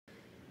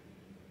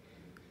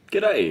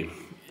G'day!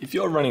 If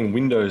you're running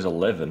Windows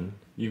 11,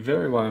 you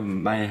very well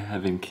may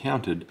have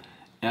encountered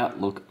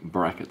Outlook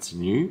brackets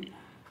new,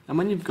 and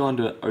when you've gone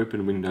to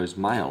open Windows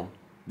Mail,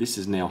 this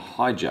has now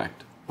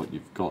hijacked what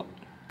you've got.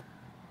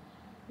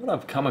 What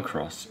I've come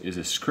across is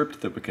a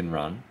script that we can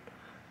run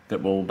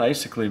that will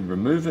basically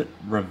remove it,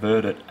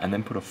 revert it, and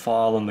then put a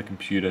file on the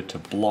computer to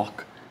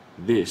block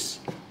this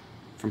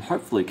from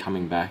hopefully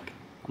coming back.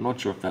 I'm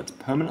not sure if that's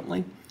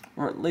permanently,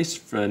 or at least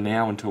for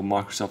now until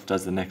Microsoft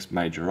does the next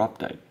major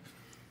update.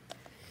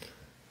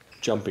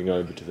 Jumping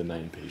over to the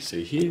main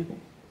PC here,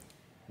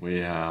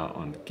 we are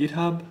on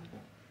GitHub,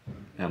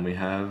 and we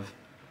have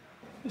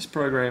this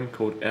program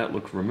called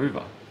Outlook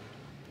Remover.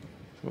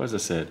 So as I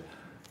said,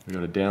 we've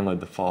got to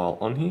download the file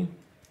on here,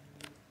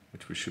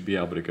 which we should be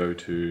able to go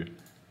to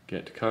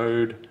Get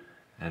Code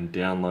and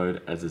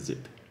download as a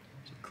zip.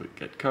 So click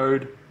Get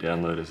Code,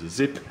 download as a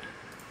zip,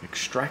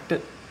 extract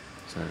it,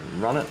 so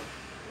run it,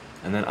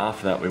 and then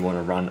after that we want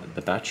to run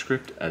the batch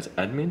script as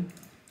admin.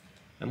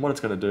 And what it's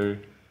going to do,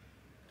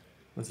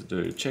 what's it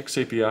do? Check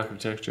CPU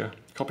architecture,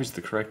 copies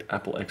the correct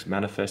Apple X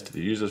manifest to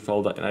the users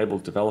folder,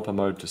 enables developer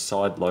mode to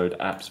sideload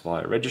apps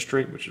via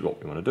registry, which is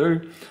what we want to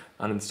do,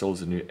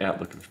 uninstalls the new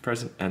Outlook if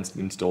present, and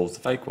installs the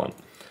fake one.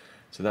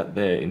 So that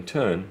there, in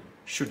turn,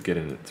 should get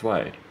in its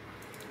way.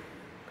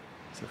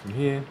 So from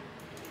here,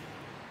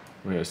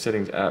 we go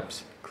settings,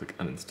 apps, click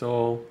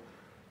uninstall.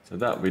 So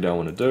that we don't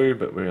want to do,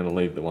 but we're going to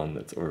leave the one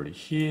that's already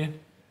here.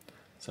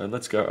 So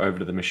let's go over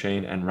to the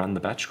machine and run the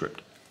batch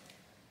script.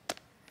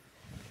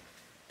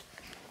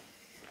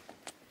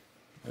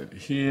 Over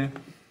here,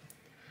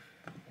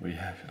 we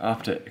have,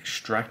 after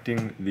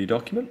extracting the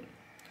document,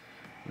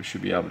 we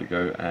should be able to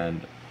go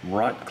and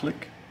right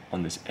click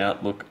on this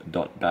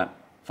outlook.bat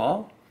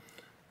file,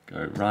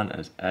 go run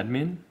as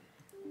admin.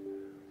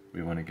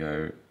 We want to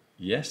go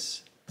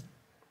yes,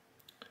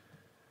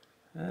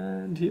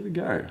 and here we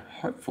go.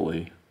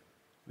 Hopefully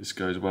this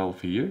goes well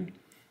for you.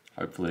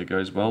 Hopefully it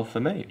goes well for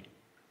me.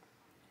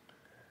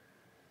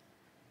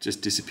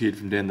 Just disappeared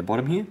from down the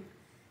bottom here.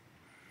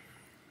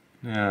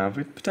 Now,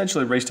 we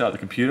potentially restart the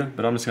computer,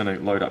 but I'm just going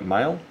to load up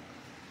mail.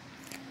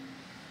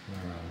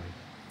 Where are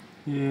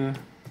we? Here.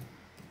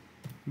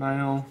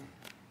 Mail.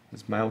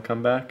 Does mail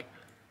come back?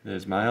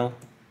 There's mail.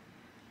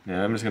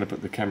 Now, I'm just going to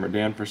put the camera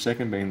down for a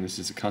second, being this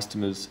is a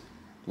customer's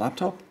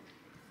laptop.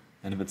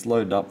 And if it's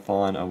loaded up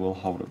fine, I will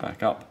hold it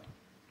back up.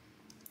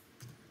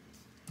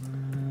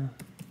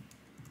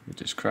 It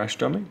just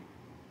crashed on me.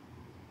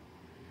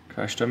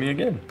 Crashed on me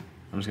again.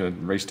 I'm just going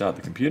to restart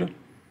the computer.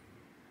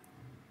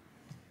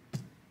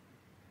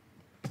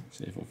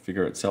 See if it'll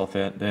figure itself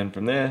out then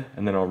from there,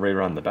 and then I'll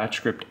rerun the batch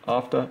script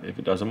after if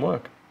it doesn't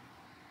work.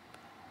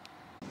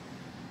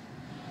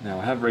 Now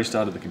I have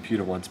restarted the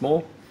computer once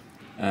more,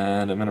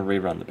 and I'm going to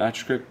rerun the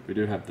batch script. We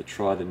do have to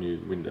try the new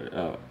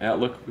window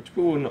Outlook, which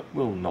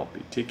will not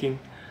be ticking.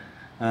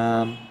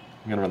 I'm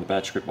going to run the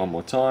batch script one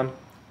more time.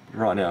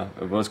 Right now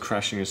it was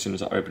crashing as soon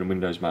as I opened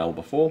Windows Mail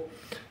before,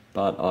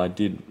 but I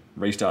did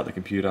restart the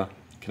computer,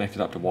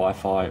 connected up to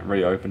Wi-Fi,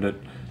 reopened it,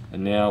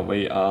 and now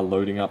we are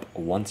loading up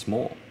once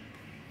more.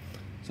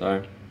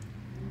 So,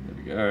 there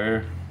we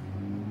go.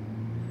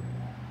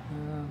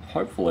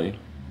 Hopefully,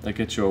 that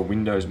gets your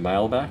Windows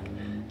Mail back,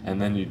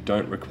 and then you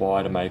don't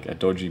require to make a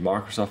dodgy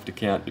Microsoft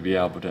account to be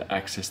able to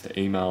access the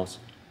emails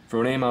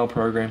for an email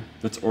program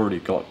that's already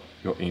got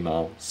your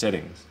email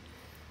settings.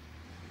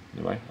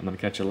 Anyway, I'm going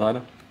to catch you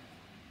later.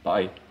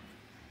 Bye.